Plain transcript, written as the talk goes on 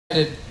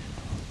Man,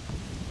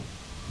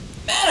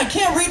 I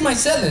can't read my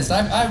set list.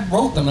 I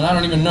wrote them and I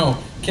don't even know.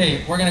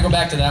 Okay, we're gonna go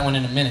back to that one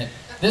in a minute.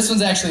 This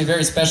one's actually a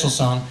very special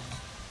song.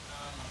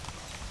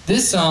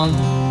 This song,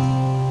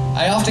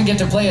 I often get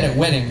to play it at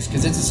weddings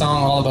because it's a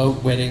song all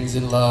about weddings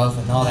and love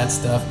and all that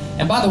stuff.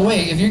 And by the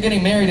way, if you're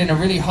getting married in a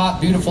really hot,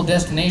 beautiful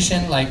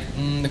destination like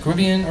the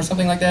Caribbean or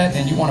something like that,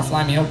 and you want to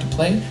fly me out to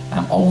play,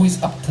 I'm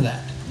always up to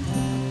that.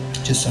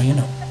 Just so you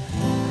know.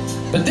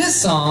 But this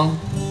song,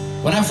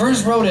 when I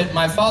first wrote it,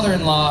 my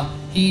father-in-law,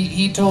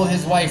 he told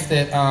his wife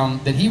that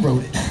that he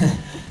wrote it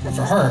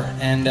for her,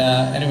 and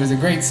it was a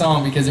great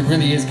song because it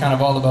really is kind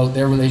of all about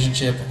their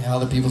relationship and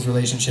other people's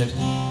relationships.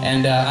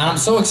 And I'm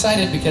so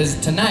excited because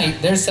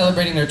tonight they're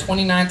celebrating their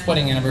 29th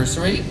wedding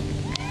anniversary.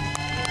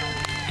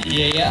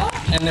 Yeah,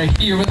 and they're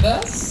here with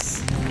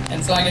us,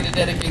 and so I get to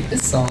dedicate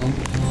this song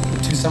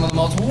to some of the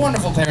most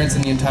wonderful parents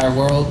in the entire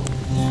world.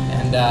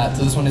 And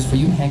so this one is for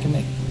you, Hank and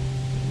Maggie.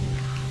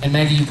 And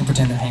Maggie, you can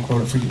pretend that Hank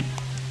wrote it for you.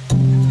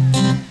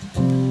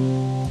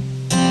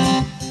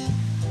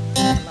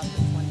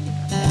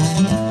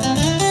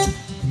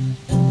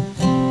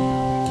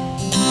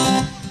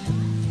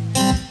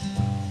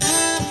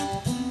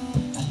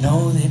 I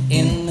know that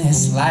in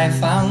this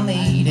life I'll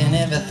lead and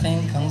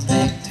everything comes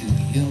back to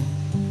you.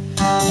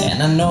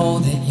 And I know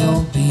that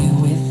you'll be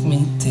with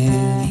me till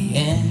the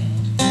end.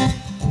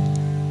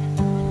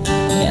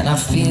 And I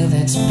feel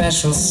that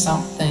special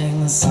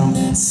something, some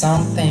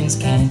things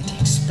can't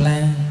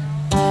explain.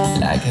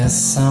 Like a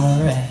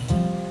summer rain.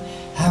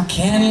 How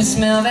can you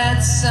smell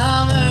that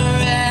summer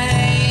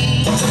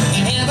rain?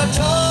 Have I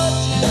told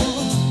you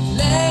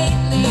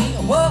lately,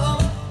 whoa,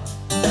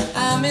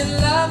 I'm in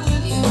love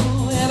with you?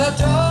 Have I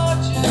told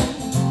you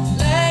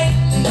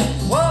lately,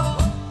 whoa,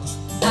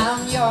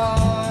 I'm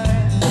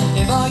yours?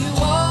 If all you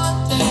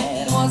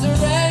wanted was a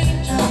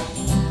raindrop,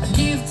 I'd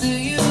give to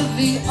you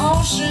the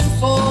ocean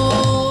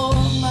for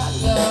my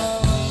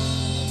love.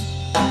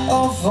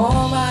 Oh, for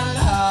my love.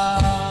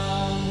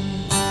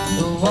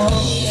 Oh,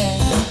 yeah.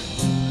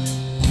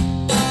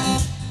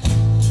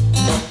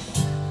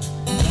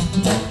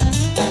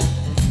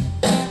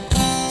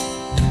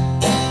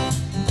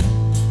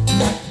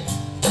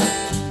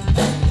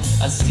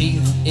 I see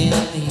that in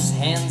these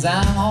hands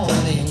I'm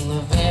holding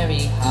a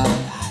very hot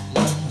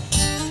light,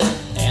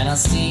 and I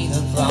see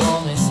the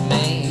promise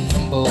made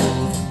from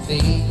both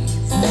feet.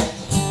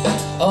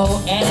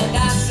 Oh, and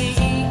I see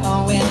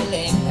a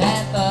willing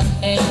path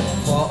ahead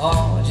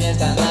for just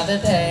another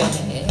day,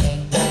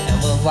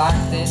 and we'll walk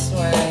this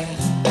way.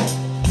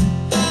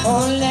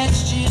 Oh,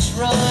 let's just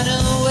run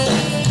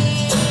away.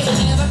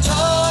 Never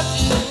told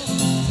you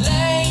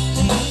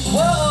lately,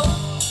 whoa,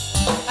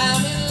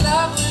 I'm in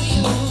love with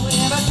you.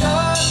 Never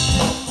told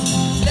you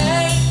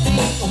lately,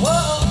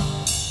 whoa,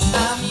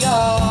 I'm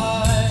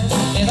yours.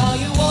 If all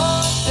you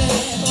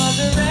wanted was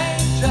a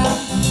raindrop,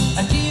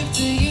 I'd give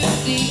to you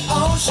the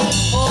ocean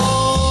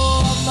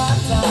for my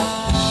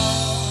love.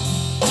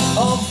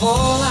 Oh, for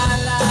my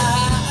love.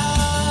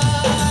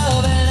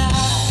 And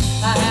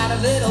I had a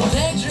little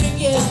daydream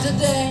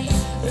yesterday.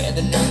 Read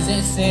the news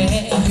and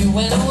said you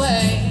went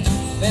away.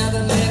 Felt a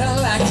little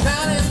like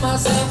drowning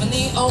myself in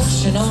the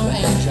ocean of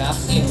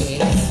raindrops,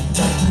 yeah.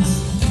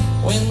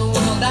 When the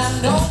world I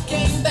know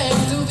came back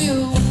to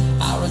view,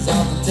 I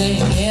resolved to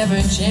take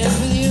every chance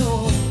with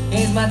you.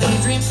 Case my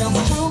daydream come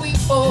true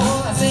before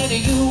I say to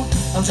you,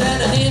 I'm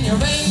drowning in your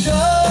raindrops.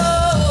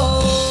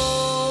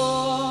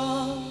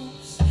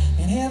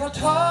 And have I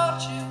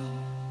told you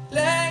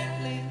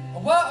lately,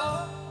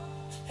 whoa,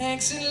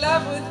 Hank's in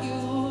love with you?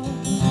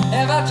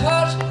 Have I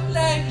told you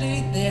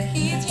lately that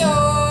he's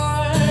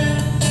yours?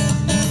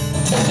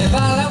 If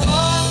all I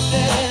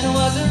wanted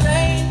was a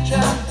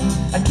raindrop,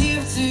 I'd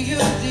give to you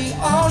the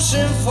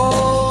ocean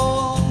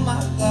for my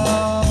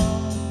love.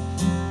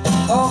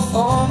 Oh,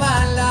 for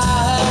my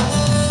love.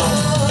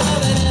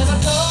 And if I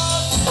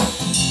told you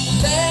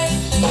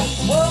lately,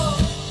 whoa,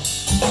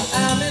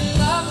 I'm in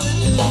love with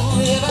you.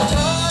 If I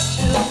told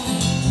you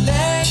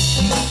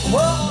lately,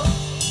 whoa,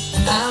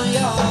 I'm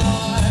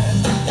yours.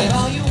 If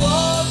all you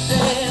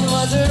wanted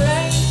was a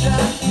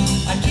raindrop,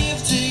 I'd give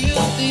to you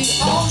the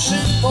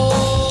ocean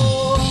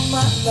for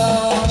my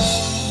love.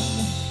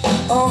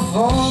 Oh,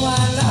 for my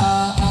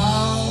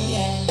love,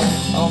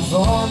 yeah. Oh,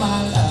 for my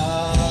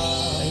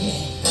love,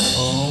 yeah.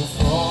 Oh,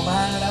 for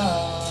my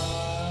love.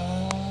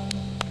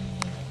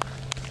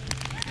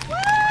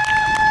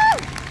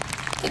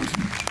 Thank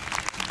you.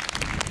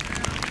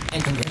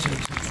 And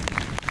congratulations.